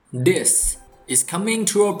This is Coming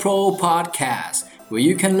to a Pro podcast, where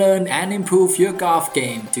you can learn and improve your golf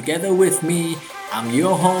game together with me. I'm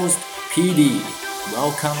your host, PD.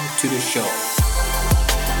 Welcome to the show.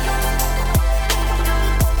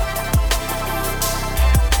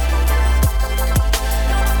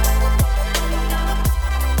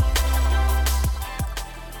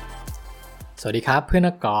 สวัสดีครับเพื่อน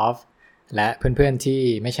นักกอล์ฟและเพื่อนๆที่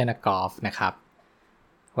ไม่ใช่นักกอล์ฟนะครับ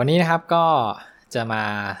วันนี้นะครับก็จะมา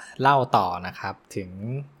เล่าต่อนะครับถึง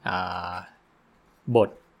บท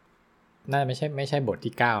น่าจะไม่ใช่บท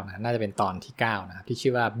ที่9นะน่าจะเป็นตอนที่9นะครับที่ชื่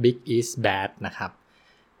อว่า Big is Bad นะครับ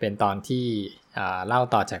เป็นตอนที่เล่า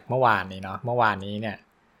ต่อจากเมื่อวานนี้เนาะเมื่อวานนี้เนี่ย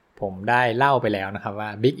ผมได้เล่าไปแล้วนะครับว่า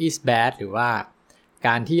Big is Bad หรือว่าก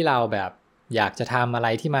ารที่เราแบบอยากจะทำอะไร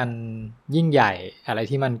ที่มันยิ่งใหญ่อะไร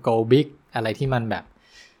ที่มัน go big อะไรที่มันแบบ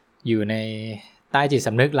อยู่ในใต้จิตส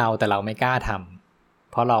ำนึกเราแต่เราไม่กล้าทำ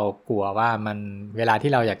เพราะเรากลัวว่ามันเวลา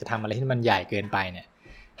ที่เราอยากจะทำอะไรที่มันใหญ่เกินไปเนี่ย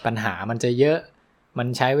ปัญหามันจะเยอะมัน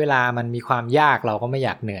ใช้เวลามันมีความยากเราก็ไม่อย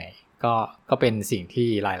ากเหนื่อยก็เป็นสิ่งที่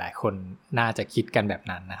หลายๆคนน่าจะคิดกันแบบ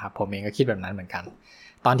นั้นนะครับผมเองก็คิดแบบนั้นเหมือนกัน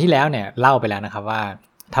ตอนที่แล้วเนี่ยเล่าไปแล้วนะครับว่า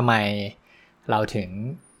ทำไมเราถึง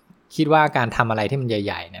คิดว่าการทำอะไรที่มันใ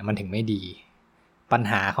หญ่ๆเนี่ยมันถึงไม่ดีปัญ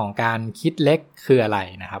หาของการคิดเล็กคืออะไร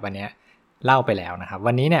นะครับวันนี้เล่าไปแล้วนะครับ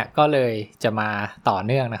วันนี้เนี่ยก็เลยจะมาต่อเ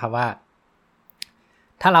นื่องนะครับว่า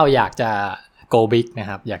ถ้าเราอยากจะ go big นะ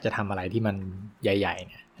ครับอยากจะทำอะไรที่มันใหญ่ๆ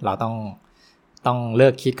เนี่ยเราต้องเลิ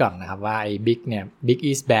กคิดก่อนนะครับว่าไอ้ big เนี่ย big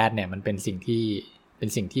is bad เนี่ยมันเป็นสิ่ง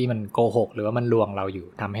ที่มันโกหกหรือว่ามันลวงเราอยู่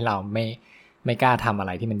ทำให้เราไม่กล้าทำอะไ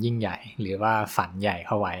รที่มันยิ่งใหญ่หรือว่าฝันใหญ่เ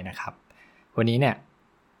ข้าไว้นะครับวันนี้เนี่ย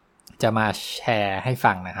จะมาแชร์ให้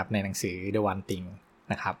ฟังนะครับในหนังสือ The One Thing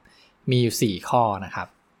นะครับมีอยู่4ข้อนะครับ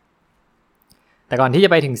แต่ก่อนที่จะ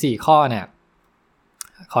ไปถึง4ข้อเนี่ย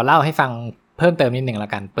ขอเล่าให้ฟังเพิ่มเติมนิดหนึ่งละ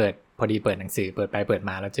กันพอดีเปิดหนังสือเปิดไปเปิด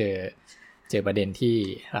มาแล้วเจอประเด็นที่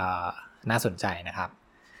น่าสนใจนะครับ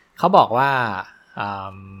เขาบอกว่า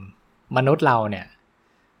มนุษย์เราเนี่ย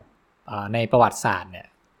ในประวัติศาสตร์เนี่ย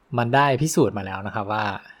มันได้พิสูจน์มาแล้วนะครับว่า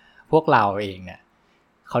พวกเราเองเนี่ย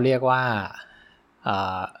เขาเรียกว่า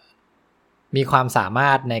มีความสาม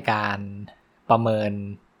ารถในการประเ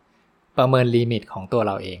มินลิมิตของตัวเ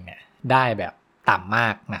ราเองเนี่ยได้แบบต่ำมา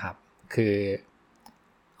กนะครับคือ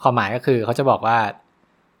ความหมายก็คือเขาจะบอกว่า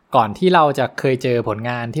ก่อนที่เราจะเคยเจอผล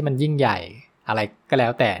งานที่มันยิ่งใหญ่อะไรก็แล้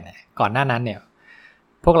วแต่เนี่ยก่อนหน้านั้นเนี่ย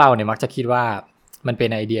พวกเราเนี่ยมักจะคิดว่ามันเป็น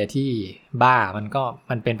ไอเดียที่บ้า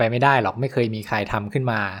มันเป็นไปไม่ได้หรอกไม่เคยมีใครทำขึ้น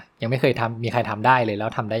มายังไม่เคยมีใครทำได้เลยแล้ว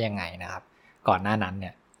ทำได้ยังไงนะครับก่อนหน้านั้นเ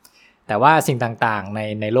นี่ยแต่ว่าสิ่งต่าง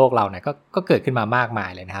ๆในโลกเราเนี่ยก็เกิดขึ้นมามากมาย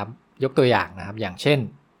เลยนะครับยกตัวอย่างนะครับอย่างเช่น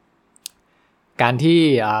การที่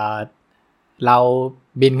เรา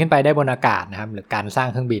บินขึ้นไปได้บนอากาศนะครับหรือการสร้าง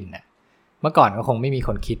เครื่องบินเนี่ยเมื่อก่อนก็คงไม่มีค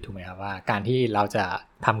นคิดถูกไหมครับว่าการที่เราจะ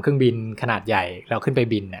ทำเครื่องบินขนาดใหญ่เราขึ้นไป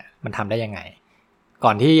บินเนี่ยมันทำได้ยังไงก่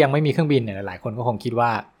อนที่ยังไม่มีเครื่องบินเนี่ยหลายคนก็คงคิดว่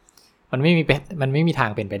ามันไม่มีทาง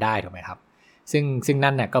เป็นไปได้ถูกไหมครับซึ่ง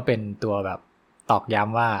นั่นเนี่ยก็เป็นตัวแบบตอกย้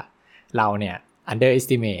ำว่าเราเนี่ย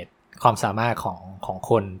underestimate ความสามารถของ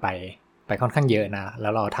คนไปค่อนข้างเยอะนะแล้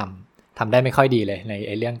วเราทำได้ไม่ค่อยดีเลยใ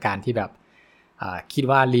นเรื่องการที่แบบคิด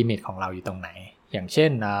ว่าลิมิตของเราอยู่ตรงไหนอย่างเช่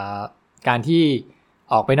นการที่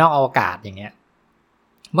ออกไปนอกอวกาศอย่างเงี้ย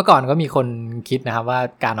เมื่อก่อนก็มีคนคิดนะครับว่า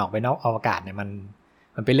การออกไปนอกอวกาศเนี่ยมั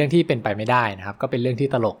นเป็นเรื่องที่เป็นไปไม่ได้นะครับก็เป็นเรื่องที่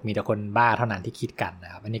ตลกมีแต่คนบ้าเท่านั้นที่คิดกันน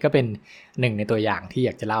ะครับอันนี้ก็เป็นหนึ่งในตัวอย่างที่อย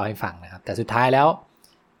ากจะเล่าให้ฟังนะครับแต่สุดท้ายแล้ว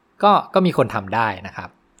ก็มีคนทำได้นะครับ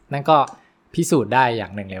นั่นก็พิสูจน์ได้อย่า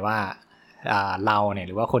งหนึ่งเลยว่าเราเนี่ยห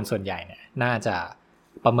รือว่าคนส่วนใหญ่เนี่ยน่าจะ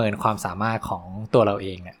ประเมินความสามารถของตัวเราเอ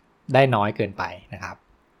งเนี่ยได้น้อยเกินไปนะครับ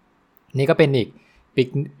นี่ก็เป็น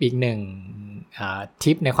อีกหนึ่ง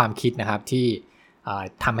ทิปในความคิดนะครับที่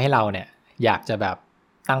ทำให้เราเนี่ยอยากจะแบบ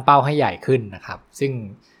ตั้งเป้าให้ใหญ่ขึ้นนะครับ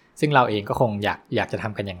ซึ่งเราเองก็คงอยากจะท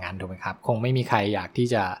ำกันอย่างนั้นถูกไหมครับคงไม่มีใครอยากที่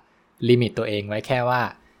จะลิมิตตัวเองไว้แค่ว่า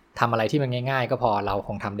ทำอะไรที่มันง่ายๆก็พอเราค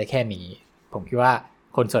งทำได้แค่นี้ผมคิดว่า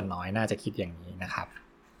คนส่วนน้อยน่าจะคิดอย่างนี้นะครับ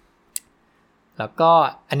แล้วก็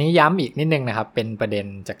อันนี้ย้ำอีกนิดนึงนะครับเป็นประเด็น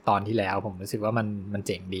จากตอนที่แล้วผมรู้สึกว่ามันเ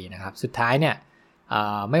จ๋งดีนะครับสุดท้ายเนี่ย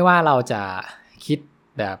ไม่ว่าเราจะคิด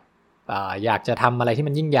แบบอยากจะทำอะไรที่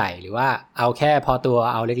มันยิ่งใหญ่หรือว่าเอาแค่พอตัว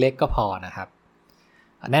เอาเล็กๆก็พอนะครับ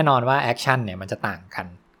แน่นอนว่าแอคชั่นเนี่ยมันจะต่างกัน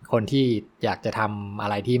คนที่อยากจะทำอะ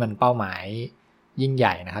ไรที่มันเป้าหมายยิ่งให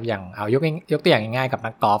ญ่นะครับอย่างเอายกตัวอย่างง่ายๆกับ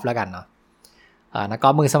นักกอล์ฟแล้วกันเนาะนักกอ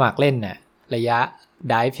ล์ฟมือสมัครเล่นเนี่ยระยะ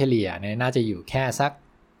ไดฟ์เฉลี่ยเนี่ยน่าจะอยู่แค่สัก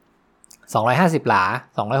250หลา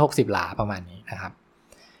260หลาประมาณนี้นะครับ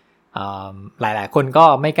หลายๆคนก็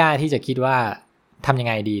ไม่กล้าที่จะคิดว่าทำยัง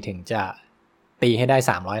ไงดีถึงจะตีให้ได้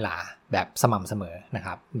300หลาแบบสม่ำเสมอนะค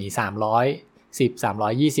รับหนี310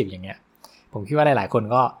 320อย่างเงี้ยผมคิดว่าหลายๆคน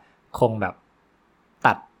ก็ คงแบบ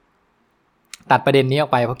ตัดประเด็นนี้ออ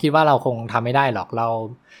กไปเพราะคิดว่าเราคงทำไม่ได้หรอกเรา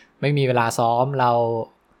ไม่มีเวลาซ้อมเรา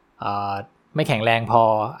ไม่แข็งแรงพอ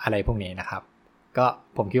อะไรพวกนี้นะครับก็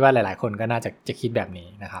ผมคิดว่าหลายๆคนก็น่าจะคิดแบบนี้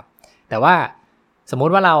นะครับแต่ว่าสมมุ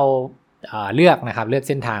ติว่าเราเลือกเ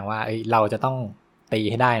ส้นทางว่าเราจะต้องตี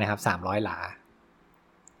ให้ได้นะครับ300หลา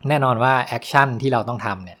แน่นอนว่าแอคชั่นที่เราต้องท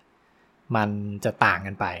ำเนี่ยมันจะต่าง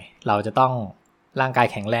กันไปเราจะต้องร่างกาย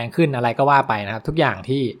แข็งแรงขึ้นอะไรก็ว่าไปนะครับทุกอย่าง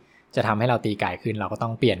ที่จะทำให้เราตีไกลขึ้นเราก็ต้อ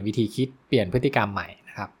งเปลี่ยนวิธีคิดเปลี่ยนพฤติกรรมใหม่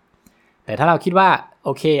นะครับแต่ถ้าเราคิดว่าโอ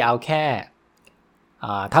เคเอาแค่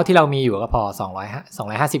เท่าที่เรามีอยู่ก็พอ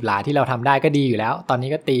250หลาที่เราทำได้ก็ดีอยู่แล้วตอนนี้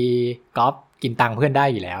ก็ตีกอล์ฟกินตังค์เพื่อนได้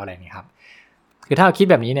อยู่แล้วอะไรนี่ครับคือถ้าเราคิด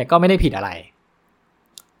แบบนี้เนี่ยก็ไม่ได้ผิดอะไร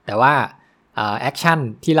แต่ว่าแอคชั่น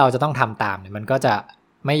ที่เราจะต้องทำตามเนี่ยมันก็จะ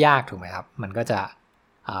ไม่ยากถูกไหมครับมันก็จะ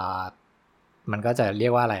เรีย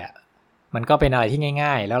กว่าอะไรมันก็เป็นอะไรที่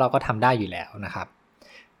ง่ายๆแล้วเราก็ทำได้อยู่แล้วนะครับ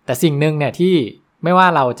แต่สิ่งหนึ่งเนี่ยที่ไม่ว่า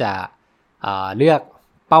เราจะเลือก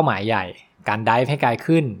เป้าหมายใหญ่การไดฟ์ให้ไกล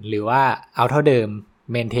ขึ้นหรือว่าเอาเท่าเดิม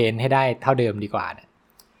เมนเทนให้ได้เท่าเดิมดีกว่าเนี่ย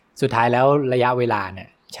สุดท้ายแล้วระยะเวลาเนี่ย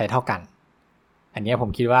ใช้เท่ากันอันนี้ผม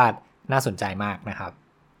คิดว่าน่าสนใจมากนะครับ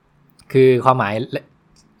คือความหมาย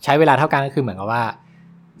ใช้เวลาเท่ากันก็คือเหมือนกับว่า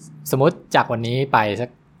สมมติจากวันนี้ไปสัก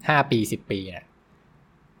5 ปี10 ปีเนี่ย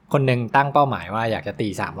คนหนึ่งตั้งเป้าหมายว่าอยากจะตี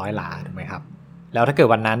300หลาถูกไหมครับแล้วถ้าเกิด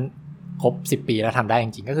วันนั้นครบ10 ปีแล้วทำได้จ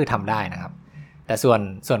ริงๆก็คือทำได้นะครับแต่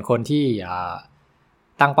ส่วนคนที่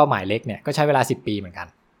ตั้งเป้าหมายเล็กเนี่ยก็ใช้เวลา10 ปีเหมือนกัน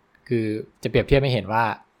คือจะเปรียบเทียบให้เห็นว่า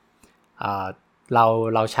เ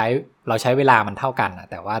ราใช้เวลามันเท่ากัน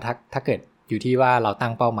แต่ว่าถ้าเกิดอยู่ที่ว่าเราตั้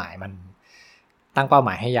งเป้าหมาย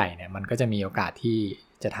ให้ใหญ่เนี่ยมันก็จะมีโอกาสที่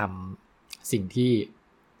จะทำสิ่งที่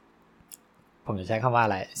ผมจะใช้คำว่าอ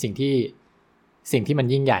ะไรสิ่งที่มัน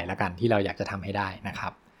ยิ่งใหญ่ละกันที่เราอยากจะทำให้ได้นะครั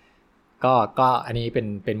บก็อันนี้เ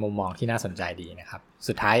ป็นมุมมองที่น่าสนใจดีนะครับ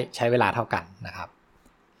สุดท้ายใช้เวลาเท่ากันนะครับ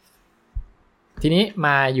ทีนี้ม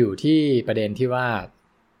าอยู่ที่ประเด็นที่ว่า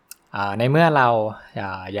ในเมื่อเรา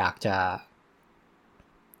อยากจะ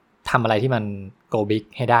ทำอะไรที่มัน go big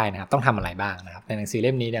ให้ได้นะครับต้องทำอะไรบ้างนะครับในหนังสือเ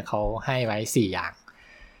ล่มนี้เนี่ยเขาให้ไว้4อ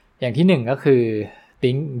ย่างที่1ก็คือ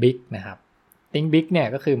think big นะครับ think big เนี่ย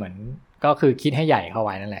ก็คือคิดให้ใหญ่เข้าไ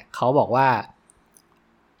ว้นั่นแหละเขาบอกว่า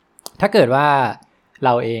ถ้าเกิดว่าเร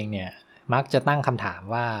าเองเนี่ยมักจะตั้งคำถาม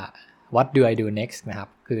ว่า what do I do next นะครับ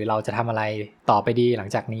คือเราจะทำอะไรต่อไปดีหลัง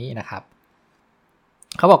จากนี้นะครับ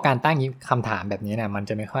เขาบอกการตั้งคำถามแบบนี้เนี่ยมัน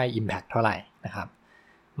จะไม่ค่อย impact เท่าไหร่นะครับ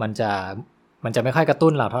มันจะไม่ค่อยกระ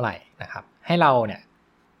ตุ้นเราเท่าไหร่นะครับให้เราเนี่ย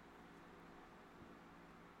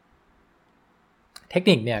เทค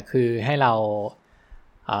นิคเนี่ยคือให้เรา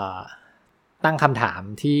ตั้งคำถาม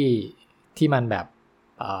ที่มันแบบ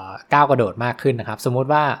ก้าวกระโดดมากขึ้นนะครับสมมุติ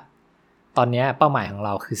ว่าตอนนี้เป้าหมายของเร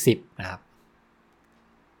าคือ10นะครับ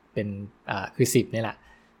เป็นคือ10นี่แหละ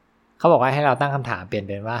เขาบอกว่าให้เราตั้งคำถามเปลี่ยนเ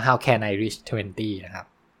ป็นว่า how can I reach 20นะครับ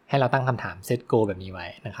ให้เราตั้งคำถาม set goal แบบนี้ไว้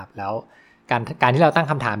นะครับแล้วการที่เราตั้ง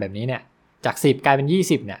คำถามแบบนี้เนี่ยจาก10กลายเป็น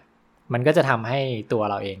20เนี่ยมันก็จะทำให้ตัว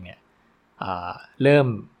เราเองเนี่ยเริ่ม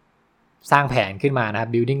สร้างแผนขึ้นมานะครับ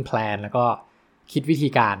building plan แล้วก็คิดวิธี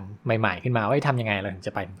การใหม่ๆขึ้นมาว่าทำยังไงเราถึงจ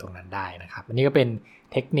ะไปถึงตรงนั้นได้นะครับอันนี้ก็เป็น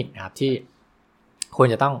เทคนิคนะครับที่ควร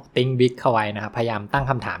จะต้อง think big เข้าไว้นะครับพยายามตั้ง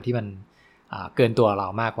คำถามที่มันเกินตัวเรา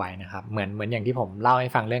มากไว้นะครับเหมือนอย่างที่ผมเล่าให้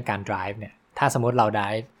ฟังเรื่องการ drive เนี่ยถ้าสมมติเรา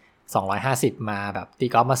drive 250มาแบบตี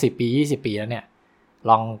กอล์ฟมา10 ปี20 ปีแล้วเนี่ย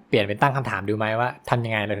ลองเปลี่ยนเป็นตั้งคำถามดูไหมว่าทำยั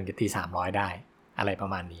งไงเราถึงจะตี300ได้อะไรประ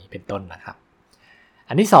มาณนี้เป็นต้นนะครับ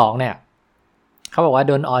อันที่2เนี่ยเขาบอกว่า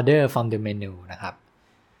don't order from the menu นะครับ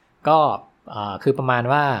ก็คือประมาณ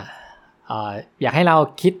ว่าอยากให้เรา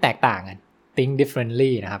คิดแตกต่างกัน think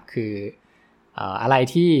differently นะครับคืออะไร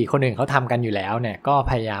ที่คนอื่นเขาทำกันอยู่แล้วเนี่ยก็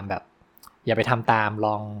พยายามแบบอย่าไปทำตาม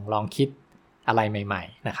ลองคิดอะไรใหม่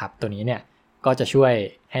ๆนะครับตัวนี้เนี่ยก็จะช่วย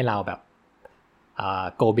ให้เราแบบ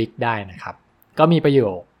go big ได้นะครับก็มีประโย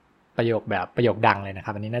คดังเลยนะค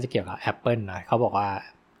รับอันนี้น่าจะเกี่ยวกับ Apple นะเขาบอกว่า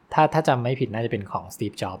ถ้าจำไม่ผิดน่าจะเป็นของ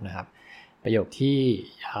Steve Jobs นะครับประโยคที่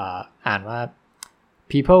อ่านว่า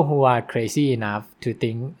people who are crazy enough to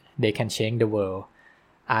think they can change the world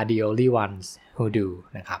are the only ones who do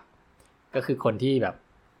นะครับก็คือคน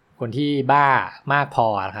ที่บ้ามากพอ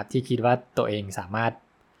นะครับที่คิดว่าตัวเองสามารถ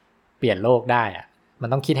เปลี่ยนโลกได้อะมัน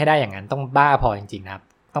ต้องคิดให้ได้อย่างนั้นต้องบ้าพอจริงๆนะครับ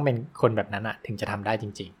ต้องเป็นคนแบบนั้นถึงจะทำได้จ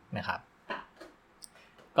ริงๆนะครับ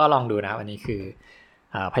ก็ลองดูนะอันนี้คือ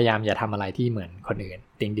พยายามอย่าทำอะไรที่เหมือนคนอื่น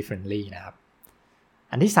think differently นะครับ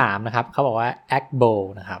อันที่3นะครับเขาบอกว่า act bold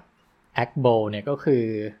นะครับ act bold เนี่ยก็คือ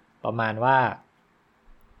ประมาณว่า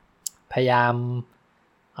พยายาม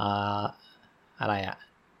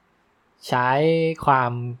ใช้ควา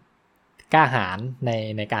มกล้าหาญ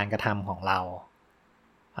ในการกระทำของเรา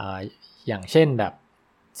อย่างเช่นแบบ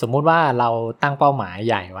สมมุติว่าเราตั้งเป้าหมาย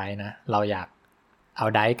ใหญ่ไว้นะเราอยากเอา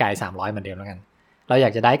ไดส์ไกล300เหมือนเดิมแล้วกันเราอยา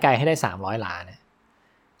กจะไดส์ไกลให้ได้300หลาเนี่ย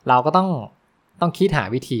เราก็ต้องคิดหา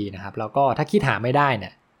วิธีนะครับแล้วก็ถ้าคิดหาไม่ได้เนี่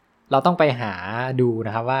ยเราต้องไปหาดูน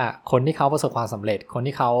ะครับว่าคนที่เขาประสบความสำเร็จคน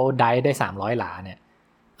ที่เขาไดส์ได้300หลาเนี่ย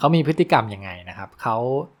เขามีพฤติกรรมยังไงนะครับเข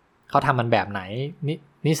าทำมันแบบไหน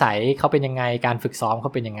นิสัยเขาเป็นยังไงการฝึกซ้อมเข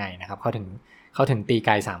าเป็นยังไงนะครับเขาถึงตีไก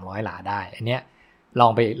ล300หลาได้อันเนี้ยลอ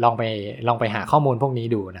งไปหาข้อมูลพวกนี้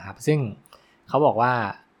ดูนะครับซึ่งเขาบอกว่า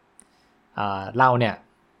เราเนี่ย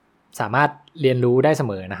สามารถเรียนรู้ได้เส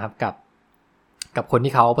มอนะครับกับคน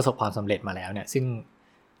ที่เขาประสบความสำเร็จมาแล้วเนี่ยซึ่ง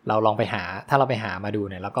เราลองไปหาถ้าเราไปหามาดู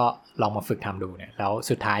เนี่ยแล้วก็ลองมาฝึกทำดูเนี่ยแล้ว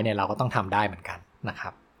สุดท้ายเนี่ยเราก็ต้องทำได้เหมือนกันนะครั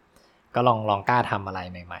บก็ลองกล้าทำอะไร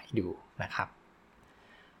ใหม่ๆดูนะครับ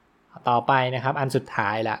ต่อไปนะครับอันสุดท้า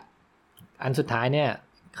ยเนี่ย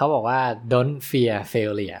เขาบอกว่า don't fear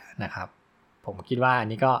failure นะครับผมคิดว่าอัน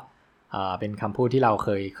นี้ก็เป็นคำพูดที่เราเ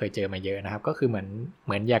คยเจอมาเยอะนะครับก็คือเห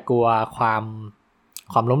มือนอย่ากลัวคว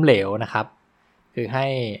ามล้มเหลวนะครับคือใ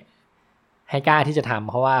ห้กล้าที่จะทำ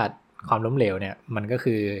เพราะว่าความล้มเหลวเนี่ยมันก็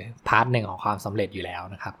คือพาร์ทหนึ่งของความสำเร็จอยู่แล้ว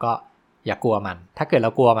นะครับก็อย่ากลัวมันถ้าเกิดเร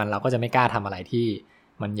ากลัวมันเราก็จะไม่กล้าทำอะไรที่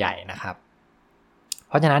มันใหญ่นะครับเ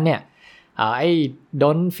พราะฉะนั้นเนี่ยไอ้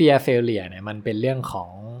don't fear failure เนี่ยมันเป็นเรื่องของ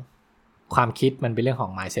ความคิดมันเป็นเรื่องขอ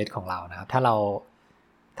ง mindset ของเรานะครับถ้าเ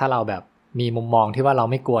ราแบบมีมุมมองที่ว่าเรา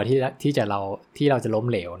ไม่กลัวที่เราจะล้ม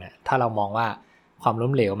เหลวเนี่ยถ้าเรามองว่าความล้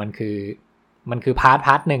มเหลวมันคือพา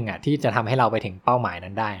ร์ทหนึ่งอ่ะที่จะทำให้เราไปถึงเป้าหมาย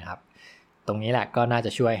นั้นได้นะครับตรงนี้แหละก็น่าจ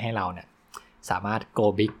ะช่วยให้เราเนี่ยสามารถ go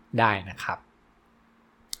big ได้นะครับ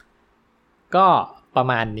ก็ประ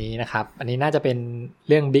มาณนี้นะครับอันนี้น่าจะเป็น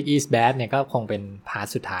เรื่อง big is bad เนี่ยก็คงเป็นพาร์ท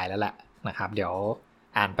สุดท้ายแล้วแหละนะครับเดี๋ยว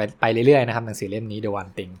อ่านไปเรื่อยๆนะครับหนังสือเล่มนี้ The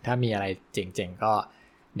One Thing ถ้ามีอะไรเจ๋งๆก็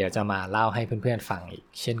เดี๋ยวจะมาเล่าให้เพื่อนๆฟังอีก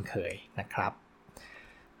เช่นเคยนะครับ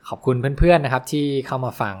ขอบคุณเพื่อนๆนะครับที่เข้าม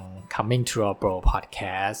าฟัง Coming to a Pro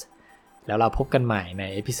Podcast แล้วเราพบกันใหม่ใน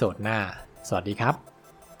เอพิโซดหน้าสวัสดีครับ